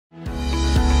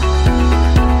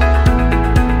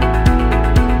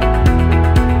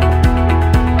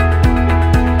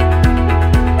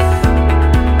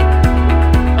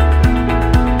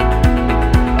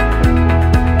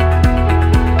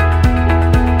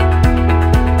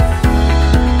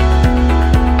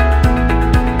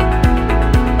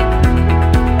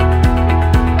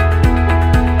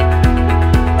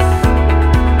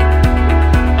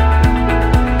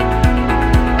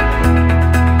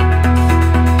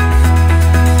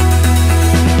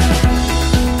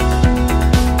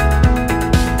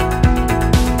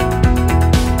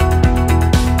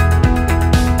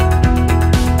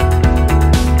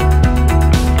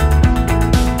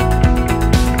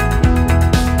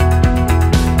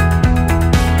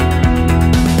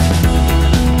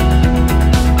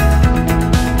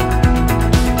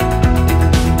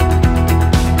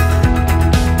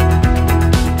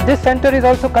center is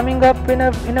also coming up in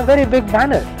a very big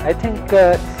manner. I think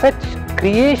such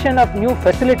creation of new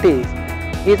facilities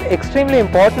is extremely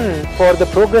important for the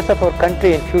progress of our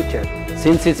country in future.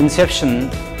 Since its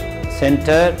inception,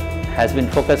 center has been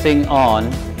focusing on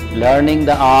learning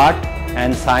the art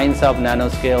and science of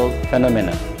nanoscale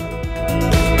phenomena.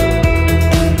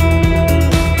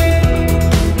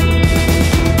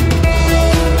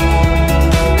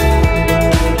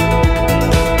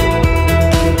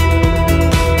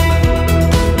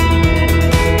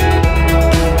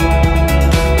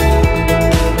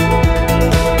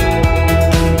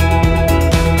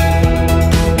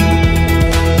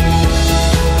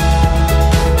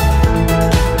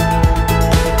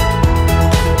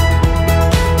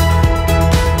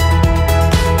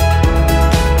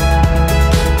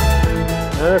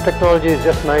 Nanotechnology is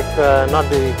just like not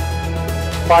the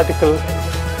particle,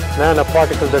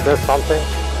 nanoparticle that does something,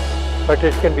 but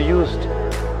it can be used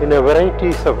in a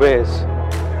varieties of ways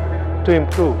to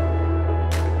improve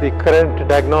the current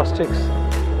diagnostics,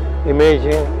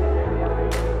 imaging,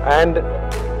 and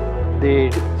the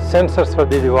sensors for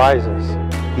the devices.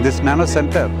 This Nano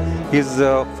Center is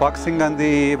focusing on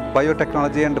the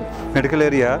biotechnology and medical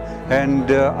area,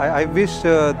 and I wish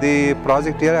the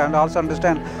project here, and also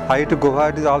understand IIT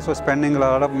Guwahati is also spending a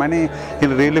lot of money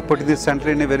in really putting this center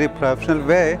in a very professional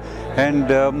way, and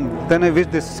then I wish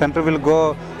this center will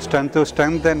go strength to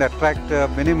strength and attract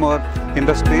many more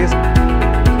industries.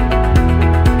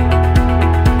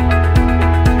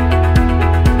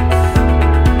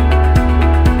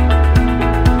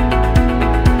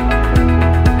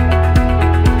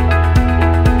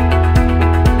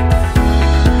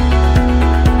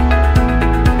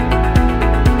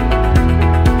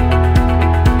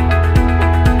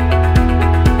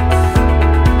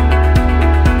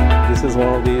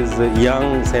 One of these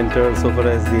young centers so far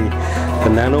as the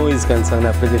nano is concerned,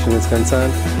 application is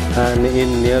concerned, and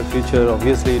in near future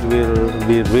obviously it will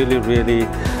be really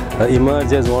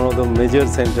emerge as one of the major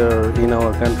center in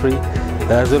our country,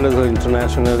 as well as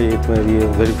internationally it may be a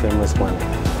very famous one.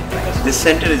 This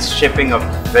center is shaping up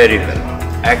very well.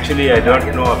 Actually, I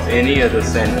don't know of any other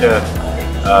center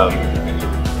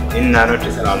in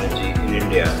nanotechnology in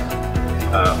India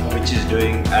which is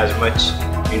doing as much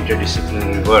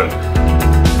interdisciplinary work.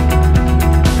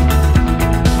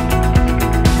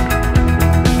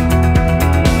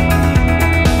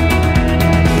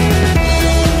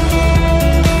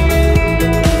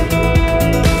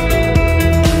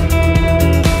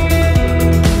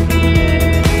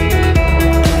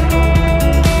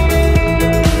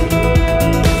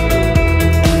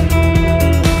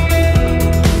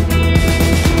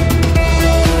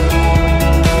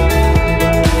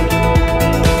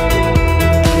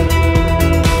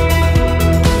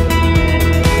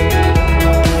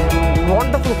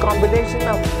 Combination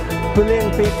of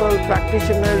brilliant people,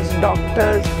 practitioners,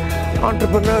 doctors,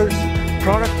 entrepreneurs,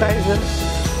 productizers.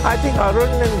 I think Arun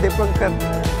and Dipankar,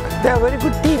 they are a very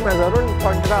good team. As Arun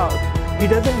pointed out, he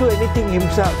doesn't do anything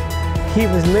himself. He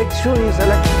makes sure he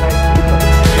selects nice people.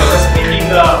 Just making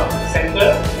the center,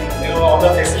 all the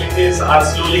facilities are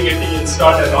slowly getting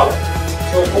installed and all.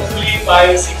 So hopefully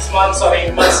by 6 months or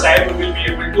 8 months time, we will be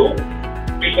able to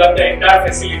build up the entire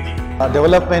facility.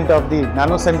 Development of the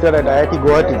Nano Center at IIT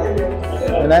Guwahati,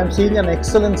 and I am seeing an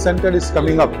excellent center is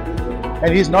coming up,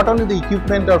 and it is not only the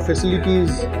equipment or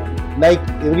facilities like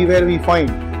everywhere we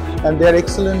find, and they are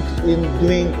excellent in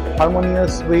doing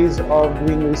harmonious ways of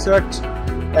doing research,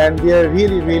 and they are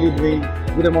really doing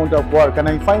good amount of work, and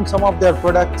I find some of their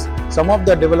products, some of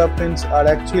their developments are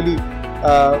actually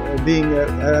have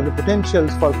the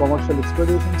potentials for commercial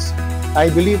exploitations.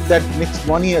 I believe that next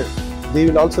 1 year they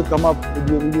will also come up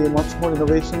with much more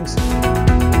innovations.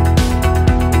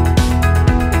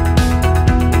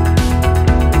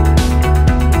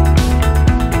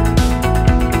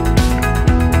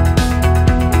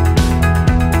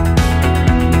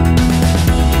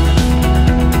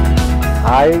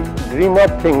 I dream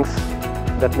of things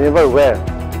that never were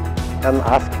and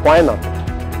ask why not.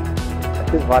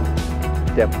 That is what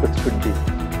the approach should be.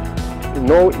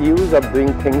 No use of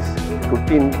doing things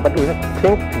routine, but we have to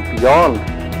think beyond,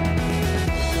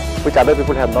 which other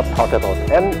people have not thought about,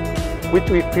 and which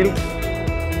we feel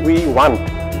we want,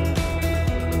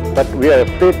 but we are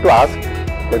afraid to ask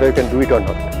whether we can do it or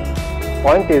not.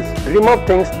 Point is, dream of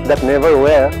things that never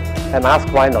were and ask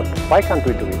why not. Why can't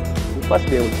we do it? We must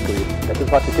be able to do it. That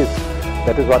is what it is.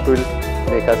 That is what will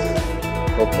make us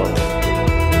go forward.